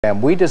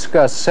We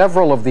discussed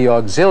several of the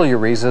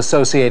auxiliaries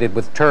associated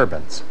with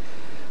turbines.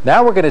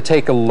 Now we're going to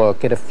take a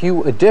look at a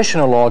few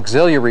additional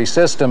auxiliary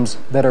systems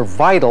that are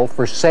vital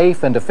for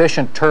safe and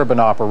efficient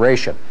turbine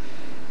operation.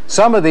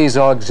 Some of these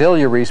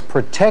auxiliaries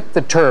protect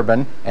the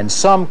turbine and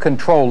some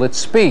control its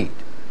speed.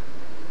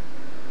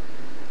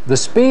 The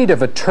speed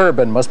of a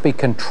turbine must be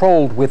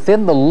controlled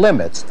within the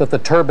limits that the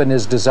turbine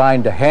is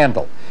designed to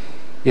handle.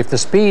 If the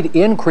speed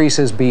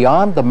increases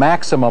beyond the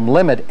maximum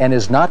limit and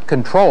is not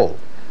controlled,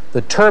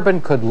 the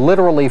turbine could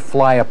literally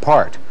fly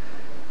apart.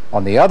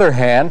 On the other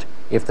hand,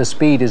 if the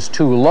speed is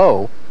too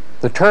low,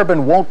 the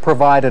turbine won't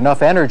provide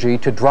enough energy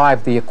to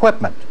drive the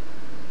equipment.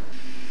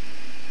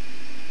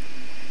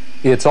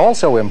 It's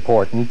also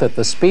important that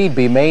the speed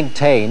be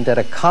maintained at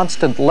a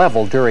constant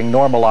level during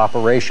normal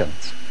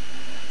operations.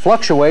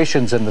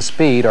 Fluctuations in the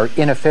speed are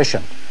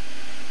inefficient.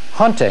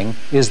 Hunting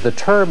is the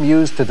term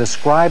used to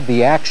describe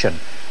the action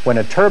when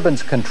a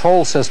turbine's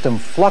control system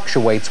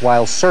fluctuates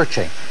while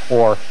searching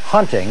or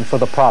hunting for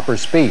the proper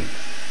speed.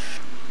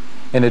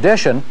 In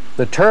addition,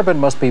 the turbine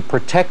must be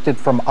protected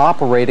from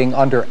operating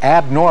under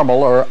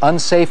abnormal or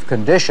unsafe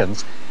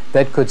conditions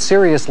that could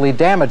seriously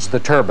damage the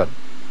turbine,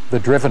 the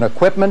driven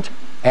equipment,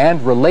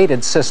 and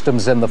related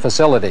systems in the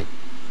facility.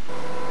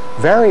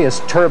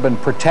 Various turbine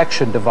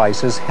protection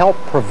devices help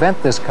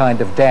prevent this kind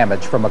of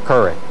damage from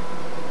occurring.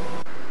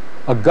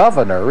 A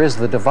governor is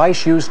the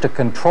device used to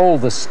control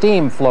the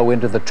steam flow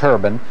into the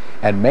turbine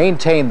and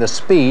maintain the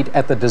speed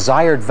at the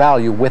desired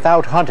value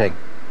without hunting.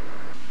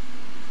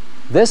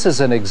 This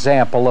is an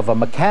example of a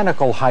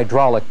mechanical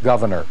hydraulic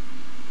governor.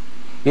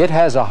 It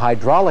has a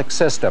hydraulic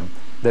system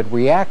that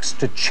reacts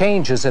to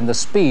changes in the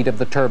speed of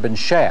the turbine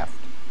shaft.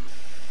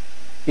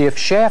 If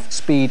shaft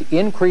speed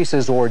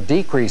increases or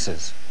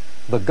decreases,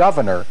 the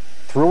governor,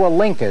 through a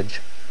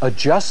linkage,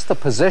 adjusts the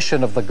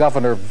position of the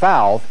governor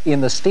valve in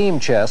the steam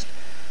chest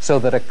so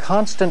that a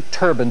constant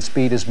turbine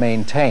speed is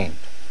maintained.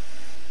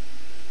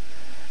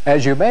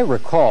 As you may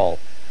recall,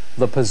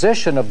 the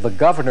position of the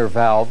governor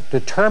valve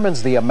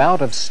determines the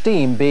amount of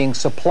steam being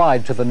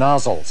supplied to the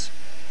nozzles.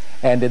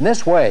 And in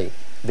this way,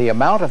 the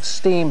amount of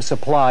steam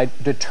supplied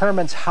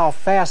determines how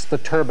fast the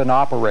turbine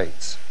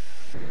operates.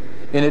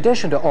 In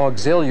addition to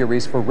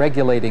auxiliaries for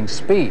regulating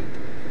speed,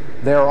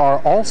 there are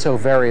also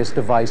various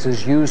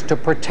devices used to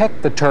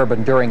protect the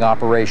turbine during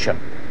operation.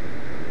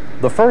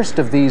 The first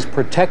of these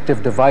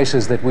protective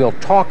devices that we'll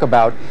talk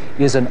about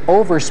is an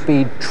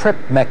overspeed trip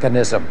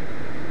mechanism.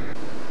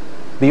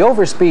 The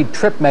overspeed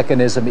trip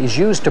mechanism is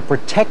used to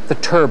protect the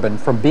turbine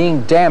from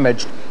being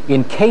damaged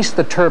in case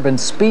the turbine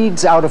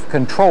speeds out of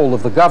control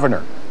of the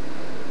governor.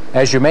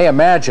 As you may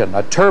imagine,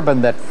 a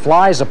turbine that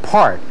flies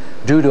apart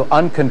due to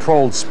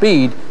uncontrolled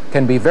speed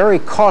can be very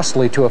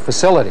costly to a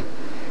facility.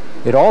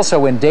 It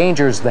also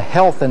endangers the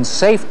health and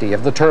safety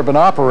of the turbine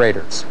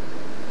operators.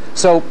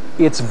 So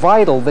it's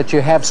vital that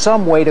you have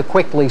some way to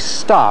quickly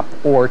stop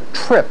or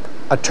trip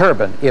a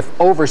turbine if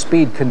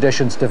overspeed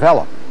conditions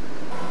develop.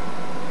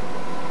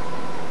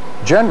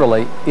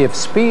 Generally, if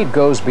speed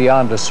goes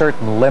beyond a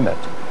certain limit,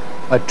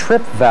 a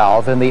trip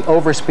valve in the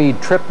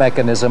overspeed trip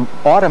mechanism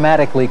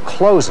automatically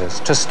closes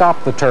to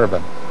stop the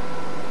turbine.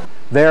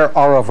 There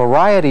are a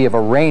variety of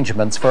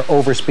arrangements for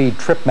overspeed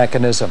trip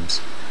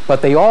mechanisms,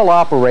 but they all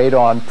operate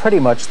on pretty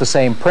much the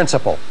same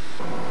principle.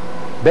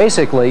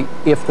 Basically,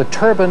 if the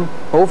turbine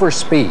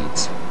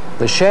overspeeds,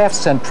 the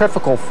shaft's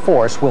centrifugal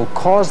force will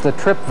cause the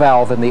trip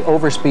valve in the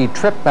overspeed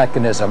trip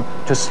mechanism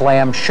to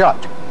slam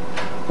shut.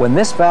 When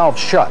this valve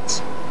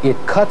shuts, it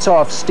cuts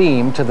off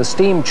steam to the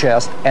steam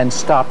chest and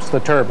stops the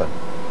turbine.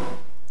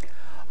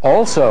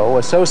 Also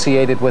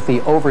associated with the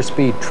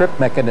overspeed trip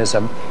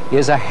mechanism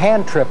is a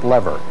hand trip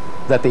lever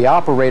that the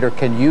operator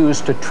can use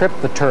to trip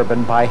the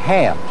turbine by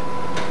hand.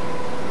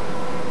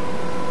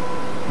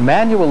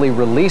 Manually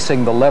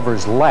releasing the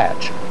lever's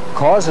latch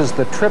causes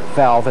the trip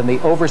valve in the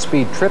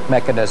overspeed trip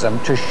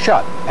mechanism to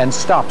shut and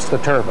stops the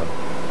turbine.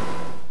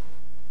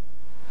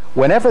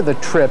 Whenever the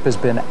trip has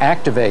been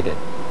activated,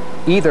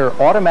 either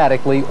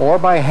automatically or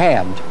by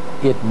hand,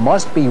 it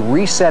must be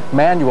reset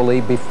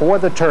manually before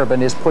the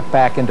turbine is put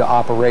back into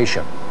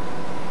operation.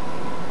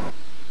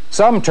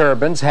 Some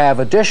turbines have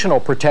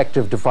additional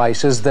protective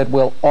devices that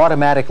will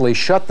automatically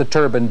shut the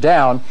turbine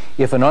down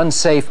if an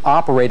unsafe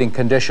operating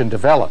condition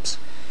develops.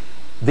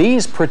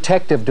 These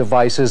protective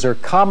devices are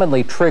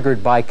commonly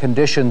triggered by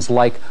conditions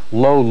like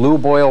low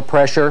lube oil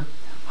pressure,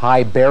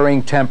 high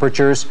bearing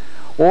temperatures,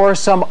 or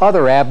some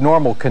other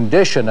abnormal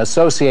condition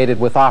associated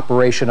with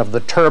operation of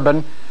the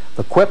turbine,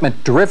 the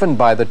equipment driven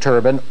by the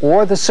turbine,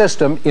 or the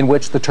system in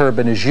which the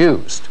turbine is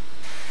used.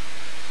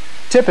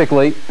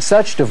 Typically,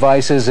 such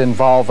devices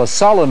involve a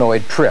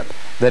solenoid trip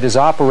that is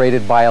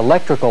operated by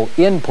electrical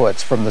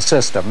inputs from the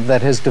system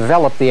that has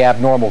developed the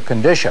abnormal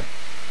condition.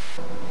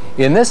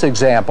 In this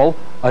example,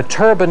 a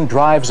turbine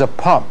drives a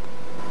pump.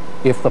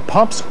 If the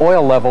pump's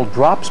oil level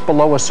drops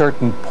below a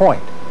certain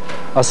point,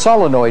 a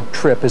solenoid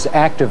trip is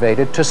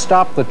activated to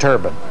stop the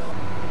turbine.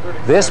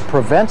 This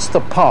prevents the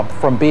pump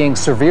from being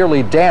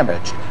severely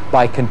damaged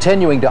by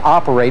continuing to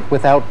operate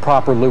without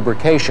proper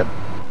lubrication.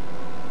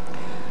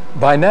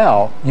 By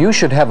now, you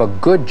should have a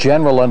good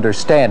general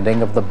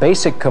understanding of the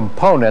basic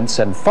components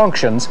and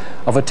functions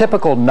of a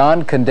typical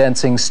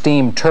non-condensing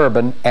steam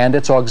turbine and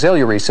its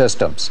auxiliary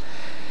systems.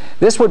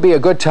 This would be a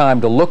good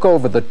time to look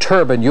over the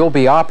turbine you'll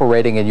be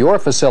operating in your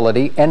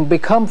facility and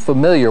become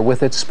familiar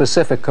with its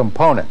specific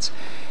components.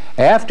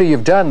 After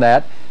you've done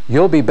that,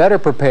 you'll be better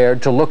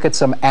prepared to look at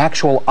some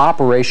actual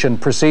operation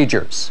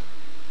procedures.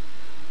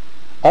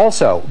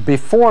 Also,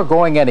 before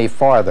going any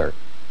farther,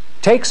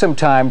 take some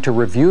time to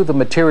review the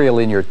material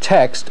in your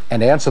text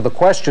and answer the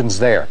questions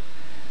there.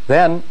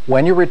 Then,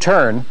 when you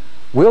return,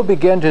 we'll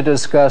begin to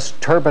discuss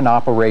turbine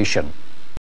operation.